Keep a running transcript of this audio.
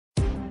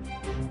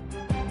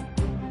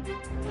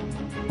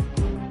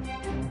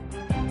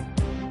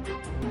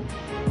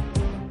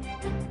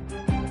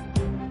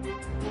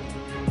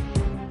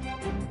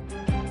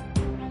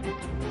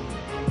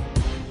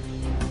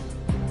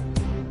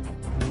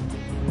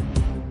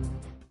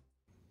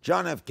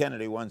John F.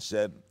 Kennedy once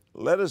said,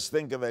 "Let us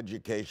think of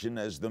education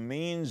as the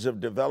means of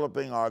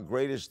developing our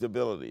greatest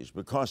abilities,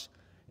 because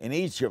in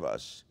each of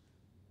us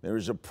there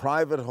is a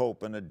private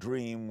hope and a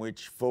dream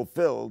which,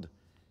 fulfilled,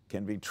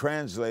 can be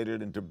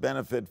translated into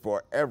benefit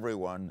for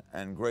everyone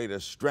and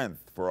greatest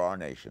strength for our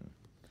nation."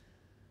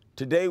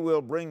 Today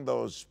we'll bring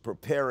those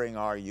preparing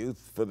our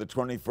youth for the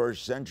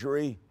 21st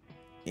century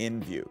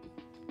in view.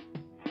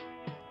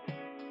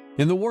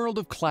 In the world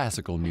of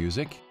classical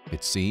music,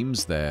 it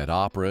seems that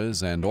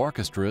operas and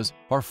orchestras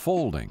are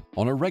folding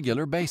on a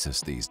regular basis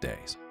these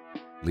days,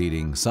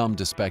 leading some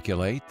to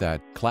speculate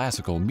that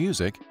classical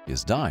music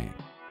is dying.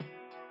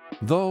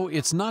 Though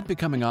it's not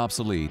becoming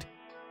obsolete,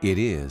 it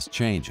is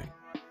changing.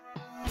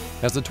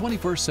 As the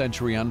 21st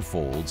century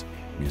unfolds,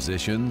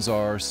 musicians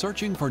are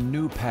searching for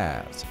new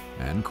paths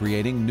and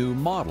creating new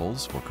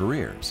models for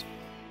careers.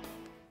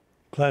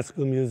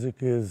 Classical music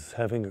is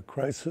having a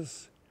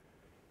crisis.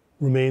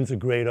 Remains a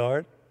great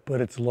art,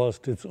 but it's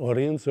lost its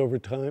audience over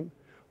time.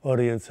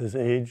 Audience has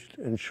aged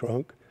and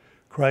shrunk.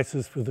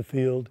 Crisis for the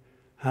field.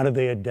 How do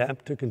they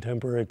adapt to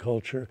contemporary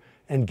culture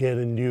and get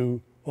a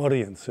new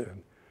audience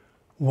in?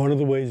 One of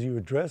the ways you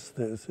address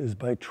this is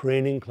by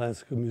training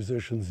classical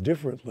musicians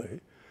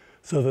differently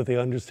so that they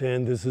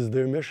understand this is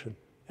their mission.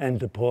 And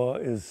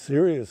DePauw is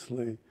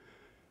seriously,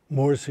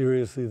 more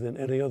seriously than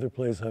any other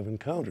place I've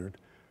encountered,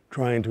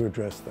 trying to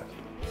address that.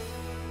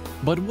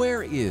 But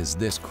where is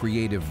this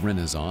creative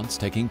renaissance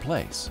taking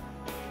place?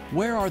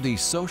 Where are these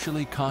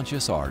socially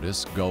conscious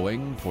artists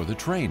going for the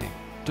training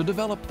to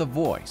develop the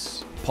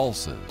voice,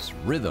 pulses,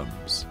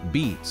 rhythms,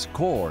 beats,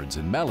 chords,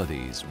 and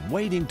melodies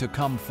waiting to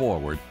come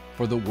forward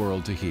for the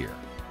world to hear?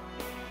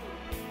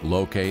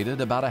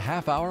 Located about a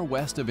half-hour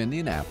west of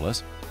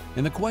Indianapolis,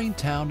 in the quaint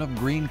town of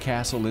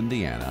Greencastle,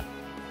 Indiana,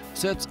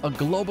 sits a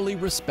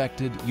globally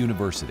respected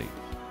university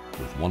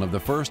with one of the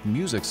first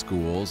music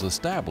schools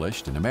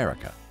established in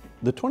America.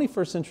 The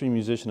 21st Century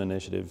Musician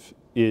Initiative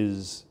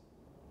is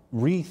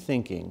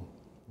rethinking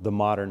the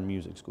modern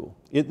music school.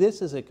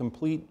 This is a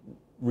complete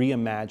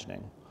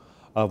reimagining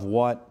of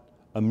what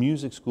a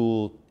music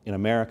school in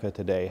America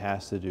today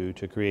has to do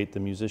to create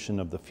the musician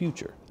of the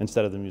future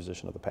instead of the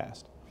musician of the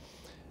past.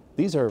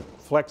 These are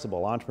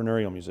flexible,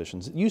 entrepreneurial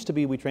musicians. It used to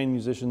be we trained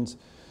musicians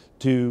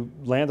to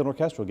land an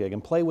orchestral gig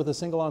and play with a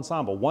single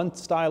ensemble, one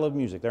style of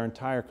music their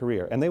entire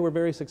career, and they were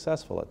very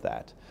successful at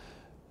that.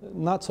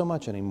 Not so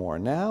much anymore.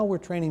 Now we're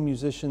training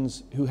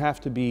musicians who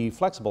have to be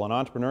flexible and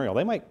entrepreneurial.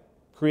 They might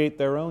create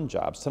their own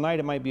jobs. Tonight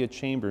it might be a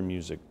chamber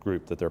music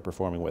group that they're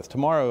performing with.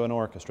 Tomorrow an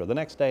orchestra. The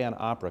next day an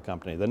opera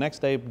company. The next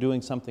day doing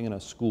something in a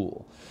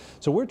school.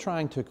 So we're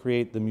trying to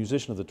create the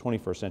musician of the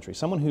 21st century,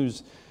 someone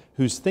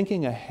who's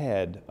thinking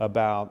ahead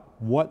about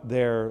what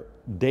their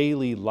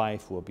daily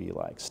life will be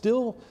like.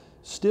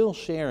 Still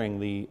sharing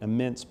the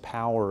immense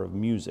power of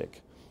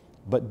music,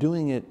 but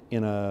doing it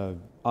in a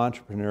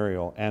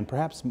entrepreneurial and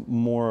perhaps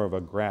more of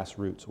a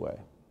grassroots way.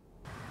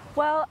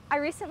 Well, I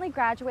recently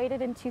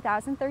graduated in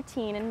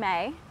 2013 in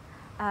May,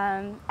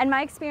 and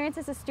my experience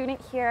as a student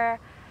here,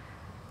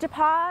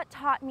 DePauw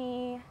taught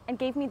me and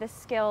gave me the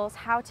skills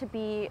how to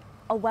be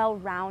a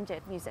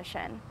well-rounded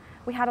musician.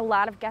 We had a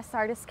lot of guest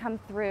artists come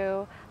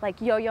through, like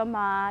Yo-Yo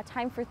Ma,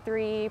 Time for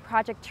Three,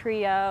 Project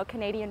Trio,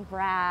 Canadian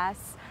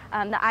Brass.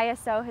 The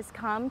ISO has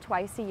come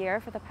twice a year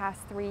for the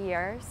past 3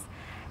 years.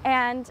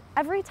 And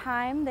every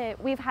time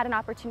that we've had an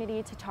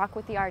opportunity to talk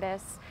with the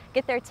artists,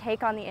 get their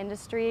take on the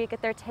industry,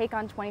 get their take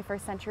on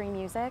 21st century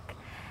music,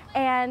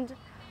 and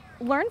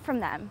learn from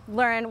them,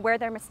 learn where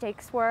their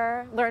mistakes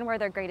were, learn where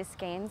their greatest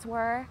gains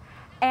were.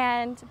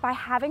 And by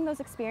having those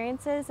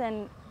experiences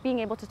and being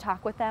able to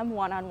talk with them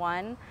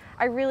one-on-one,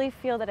 I really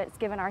feel that it's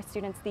given our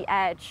students the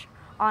edge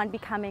on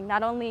becoming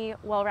not only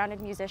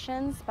well-rounded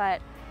musicians, but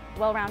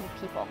well-rounded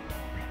people.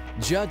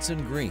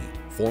 Judson Green,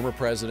 former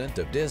president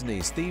of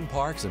Disney's theme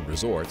parks and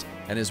resorts,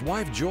 and his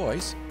wife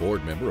Joyce,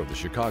 board member of the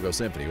Chicago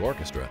Symphony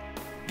Orchestra,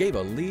 gave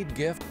a lead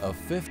gift of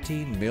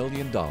 $15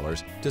 million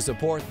to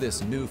support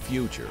this new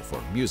future for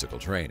musical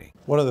training.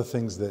 One of the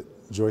things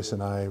that Joyce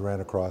and I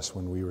ran across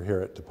when we were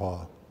here at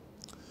DePauw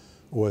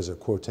was a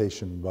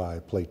quotation by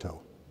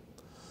Plato,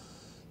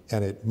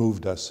 and it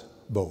moved us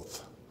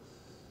both.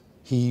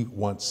 He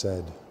once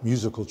said,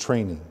 "Musical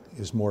training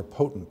is more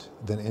potent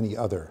than any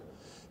other,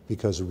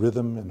 because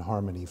rhythm and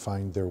harmony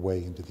find their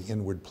way into the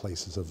inward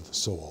places of the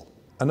soul."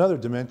 Another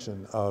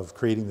dimension of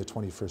creating the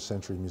 21st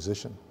century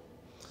musician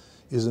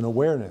is an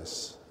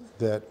awareness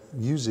that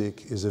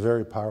music is a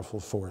very powerful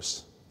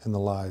force in the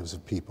lives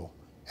of people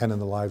and in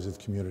the lives of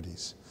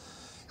communities.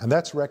 And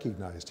that's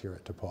recognized here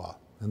at DePauw.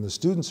 And the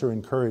students are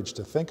encouraged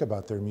to think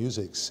about their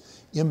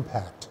music's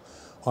impact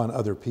on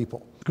other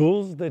people.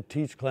 Schools that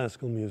teach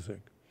classical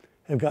music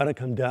have got to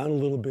come down a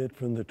little bit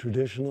from the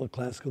traditional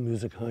classical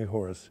music high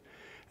horse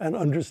and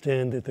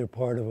understand that they're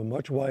part of a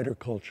much wider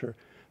culture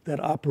that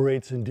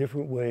operates in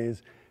different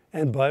ways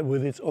and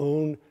with its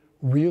own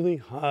really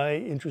high,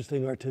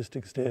 interesting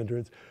artistic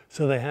standards.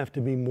 So they have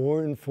to be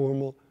more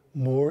informal,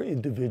 more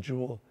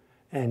individual,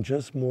 and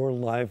just more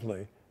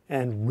lively,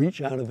 and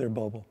reach out of their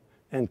bubble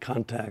and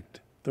contact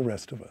the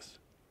rest of us.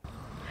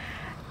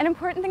 An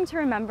important thing to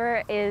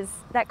remember is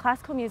that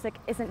classical music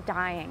isn't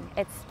dying,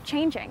 it's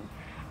changing.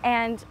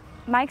 And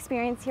my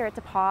experience here at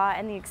DePauw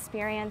and the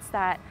experience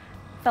that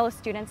fellow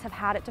students have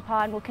had at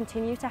DePauw and will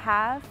continue to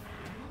have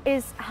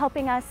is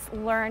helping us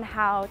learn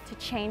how to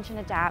change and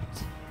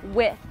adapt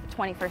with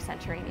 21st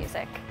century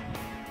music.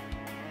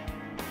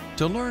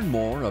 To learn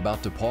more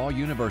about DePauw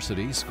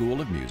University School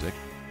of Music,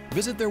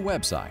 visit their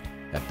website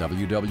at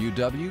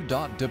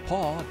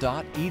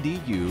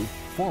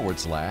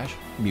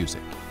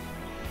www.depauw.edu/music.